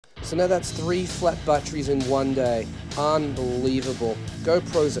So now that's 3 flat batteries in one day. Unbelievable.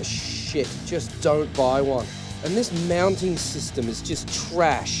 GoPros are shit. Just don't buy one. And this mounting system is just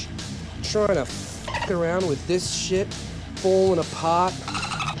trash. Trying to fuck around with this shit, falling apart,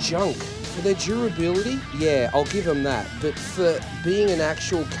 junk. For their durability, yeah, I'll give them that. But for being an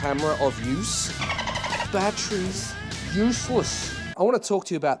actual camera of use, batteries, useless. I want to talk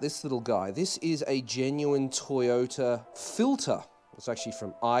to you about this little guy. This is a genuine Toyota filter. It's actually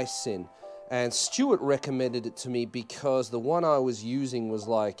from iSyn. And Stuart recommended it to me because the one I was using was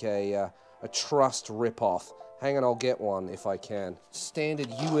like a Trust ripoff. Hang on, I'll get one if I can. Standard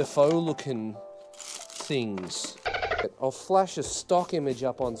UFO looking things. I'll flash a stock image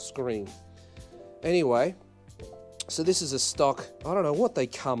up on screen. Anyway, so this is a stock, I don't know what they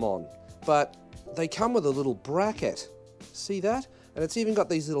come on, but they come with a little bracket. See that? And it's even got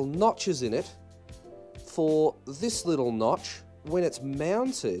these little notches in it for this little notch when it's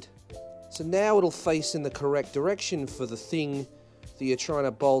mounted. So now it'll face in the correct direction for the thing that you're trying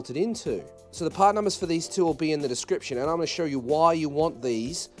to bolt it into. So the part numbers for these two will be in the description, and I'm going to show you why you want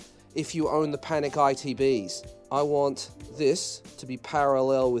these if you own the Panic ITBs. I want this to be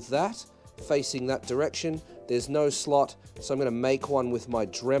parallel with that, facing that direction. There's no slot, so I'm going to make one with my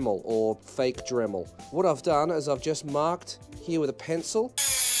Dremel or fake Dremel. What I've done is I've just marked here with a pencil.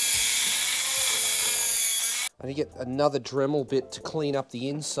 I need to get another Dremel bit to clean up the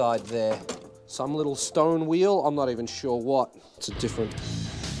inside there. Some little stone wheel, I'm not even sure what. It's a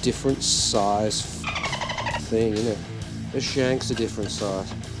different size thing, isn't it? The shank's a different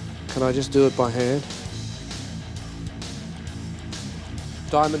size. Can I just do it by hand?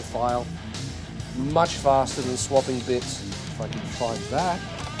 Diamond file. Much faster than swapping bits. If I can find that,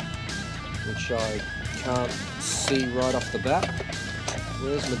 which I can't see right off the bat.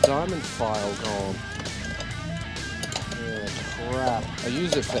 Where's my diamond file gone? Yeah, crap. I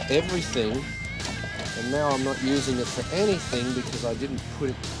use it for everything, and now I'm not using it for anything because I didn't put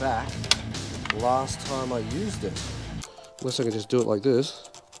it back last time I used it. Unless I can just do it like this.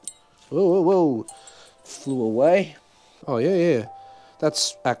 Whoa, whoa, whoa. Flew away. Oh, yeah.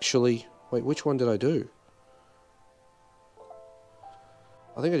 That's actually... Wait, which one did I do?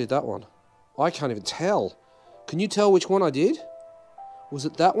 I think I did that one. I can't even tell. Can you tell which one I did? Was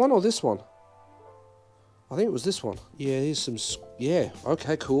it that one or this one? I think it was this one. Yeah, here's some... Yeah,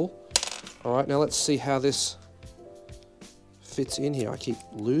 okay, cool. Alright, now let's see how this fits in here. I keep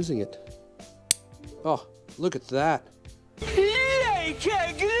losing it. Oh, look at that.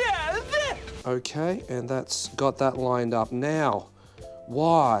 Okay, and that's got that lined up. Now,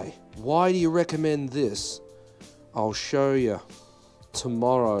 why? Why do you recommend this? I'll show you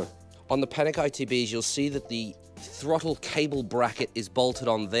tomorrow. On the Panic ITBs, you'll see that the throttle cable bracket is bolted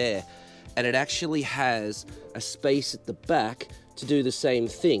on there, and it actually has a space at the back to do the same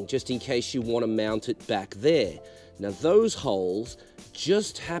thing, just in case you want to mount it back there. Now, those holes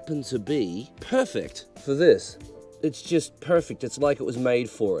just happen to be perfect for this. It's just perfect. It's like it was made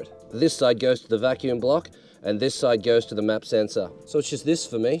for it. This side goes to the vacuum block, and this side goes to the map sensor. So it's just this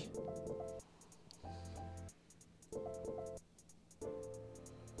for me.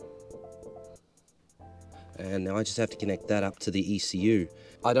 And now I just have to connect that up to the ECU.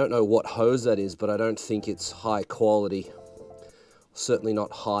 I don't know what hose that is, but I don't think it's high quality. Certainly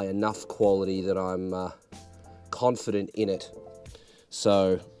not high enough quality that I'm confident in it.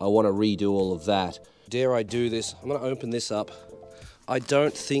 So I want to redo all of that. Dare I do this? I'm going to open this up. I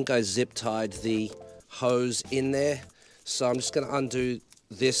don't think I zip tied the hose in there, so I'm just going to undo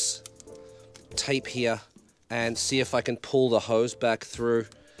this tape here and see if I can pull the hose back through.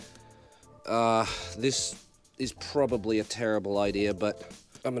 This is probably a terrible idea, but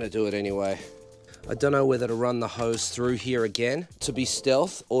I'm going to do it anyway. I don't know whether to run the hose through here again to be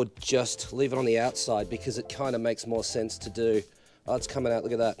stealth or just leave it on the outside, because it kind of makes more sense to do. Oh, it's coming out,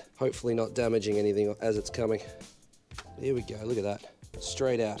 look at that. Hopefully not damaging anything as it's coming. Here we go, look at that.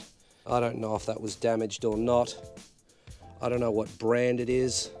 Straight out. I don't know if that was damaged or not. I don't know what brand it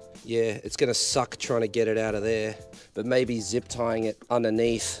is. Yeah, it's gonna suck trying to get it out of there, but maybe zip tying it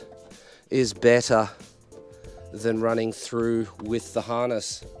underneath is better than running through with the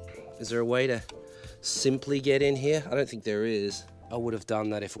harness. Is there a way to simply get in here? I don't think there is. I would have done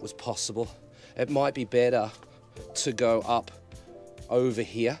that if it was possible. It might be better to go up over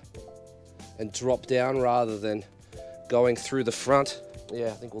here and drop down rather than going through the front. Yeah,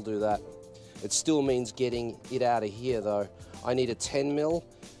 I think we'll do that. It still means getting it out of here though. I need a 10 mil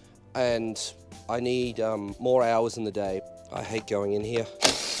and I need more hours in the day. I hate going in here.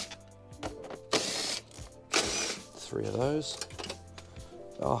 3 of those.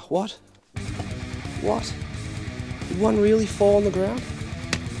 Oh, what? What? Did one really fall on the ground?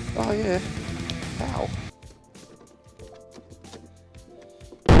 Oh yeah. Ow.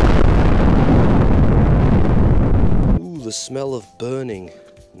 Ooh, the smell of burning.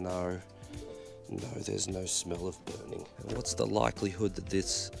 No, there's no smell of burning. And what's the likelihood that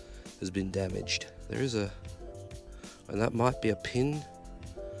this has been damaged? There is and that might be a pin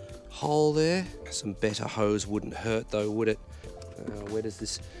hole there. Some better hose wouldn't hurt though, would it? Where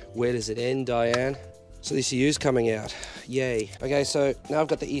does it end, Diane? So the ECU's coming out, yay. Okay, so now I've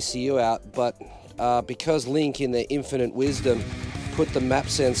got the ECU out, but because Link in their infinite wisdom put the map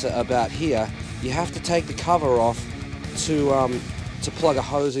sensor about here, you have to take the cover off to plug a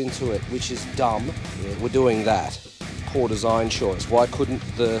hose into it, which is dumb. Yeah, we're doing that. Poor design choice. Why couldn't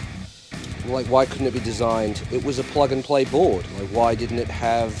it be designed? It was a plug and play board. Like, why didn't it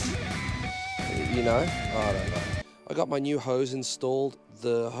have, you know? I don't know. I got my new hose installed.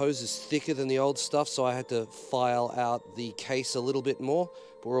 The hose is thicker than the old stuff, so I had to file out the case a little bit more,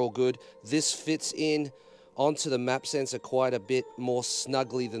 but we're all good. This fits in onto the map sensor quite a bit more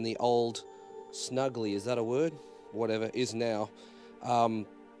snugly than the old, snugly, is that a word? Whatever, is now,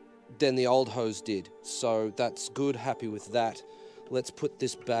 than the old hose did. So that's good, happy with that. Let's put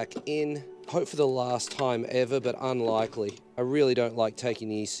this back in. Hope for the last time ever, but unlikely. I really don't like taking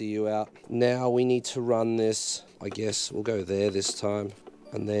the ECU out. Now we need to run this, I guess we'll go there this time.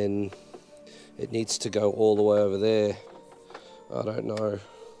 And then it needs to go all the way over there. I don't know.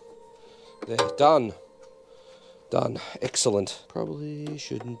 There, done. Done, excellent. Probably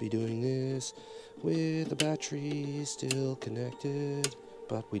shouldn't be doing this with the battery still connected,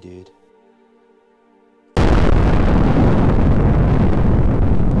 but we did.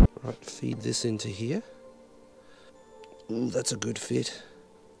 Right, feed this into here. Ooh, that's a good fit.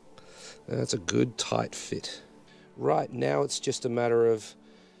 That's a good tight fit. Right, now it's just a matter of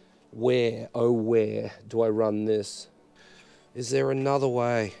where, oh where do I run this? Is there another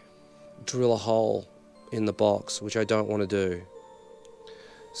way? Drill a hole in the box, which I don't want to do.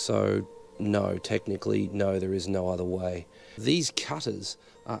 So no, technically no, there is no other way. These cutters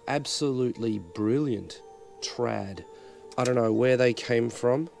are absolutely brilliant. Trad. I don't know where they came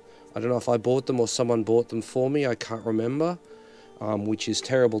from. I don't know if I bought them or someone bought them for me, I can't remember, which is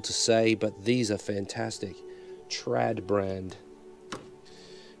terrible to say, but these are fantastic. Trad brand.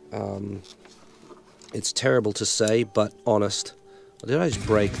 It's terrible to say, but honest. Did I just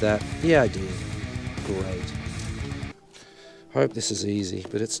break that? Yeah, I did. Great. Hope this is easy,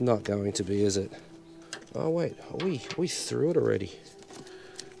 but it's not going to be, is it? Oh wait, are we through it already?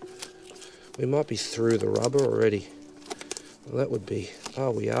 We might be through the rubber already. Well, that would be...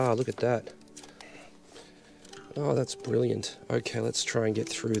 Oh, we are. Look at that. Oh, that's brilliant. Okay, let's try and get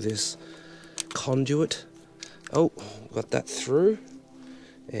through this conduit. Oh, got that through.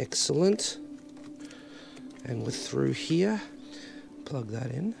 Excellent. And we're through here. Plug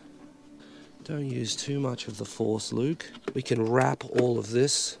that in. Don't use too much of the force, Luke. We can wrap all of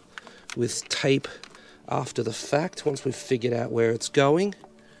this with tape after the fact, once we've figured out where it's going.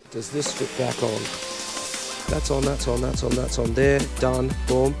 Does this fit back on? That's on, that's on, that's on, that's on there. Done.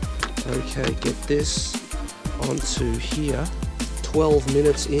 Boom. Okay, get this onto here. 12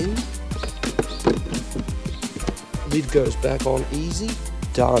 minutes in. Lid goes back on easy.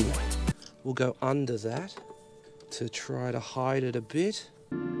 Done. We'll go under that to try to hide it a bit.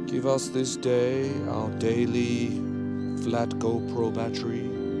 Give us this day our daily flat GoPro battery.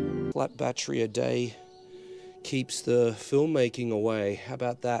 Flat battery a day keeps the filmmaking away. How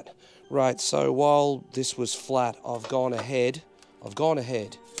about that? Right, so while this was flat, I've gone ahead.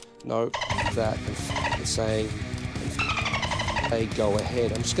 No, that and saying, hey, go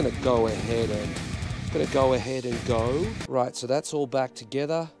ahead. I'm just gonna go ahead and go. Right, so that's all back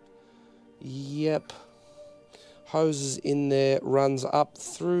together. Yep. Hoses in there, runs up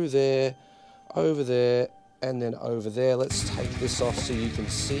through there, over there, and then over there. Let's take this off so you can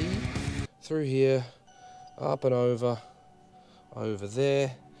see. Through here, up and over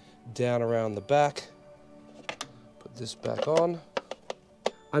there, down around the back. Put this back on.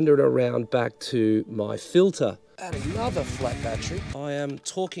 Under and around back to my filter. Add another flat battery. I am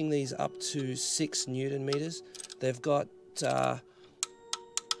torquing these up to 6 Newton meters. They've got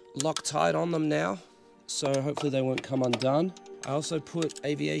Loctite on them now, so hopefully they won't come undone. I also put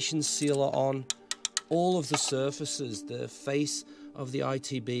aviation sealer on all of the surfaces, the face of the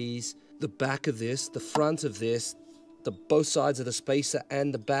ITBs, the back of this, the front of this, the both sides of the spacer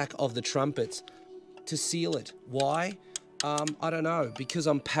and the back of the trumpets to seal it. Why? I don't know, because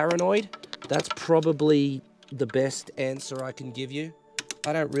I'm paranoid. That's probably the best answer I can give you.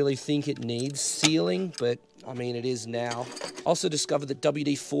 I don't really think it needs sealing, but I mean, it is now. Also discovered that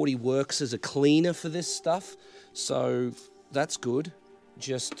WD-40 works as a cleaner for this stuff, so that's good.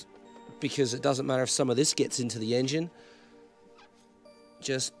 just because it doesn't matter if some of this gets into the engine.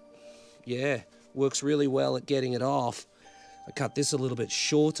 Just, yeah, works really well at getting it off. I cut this a little bit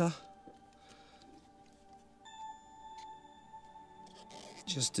shorter,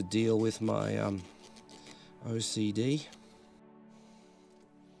 just to deal with my OCD.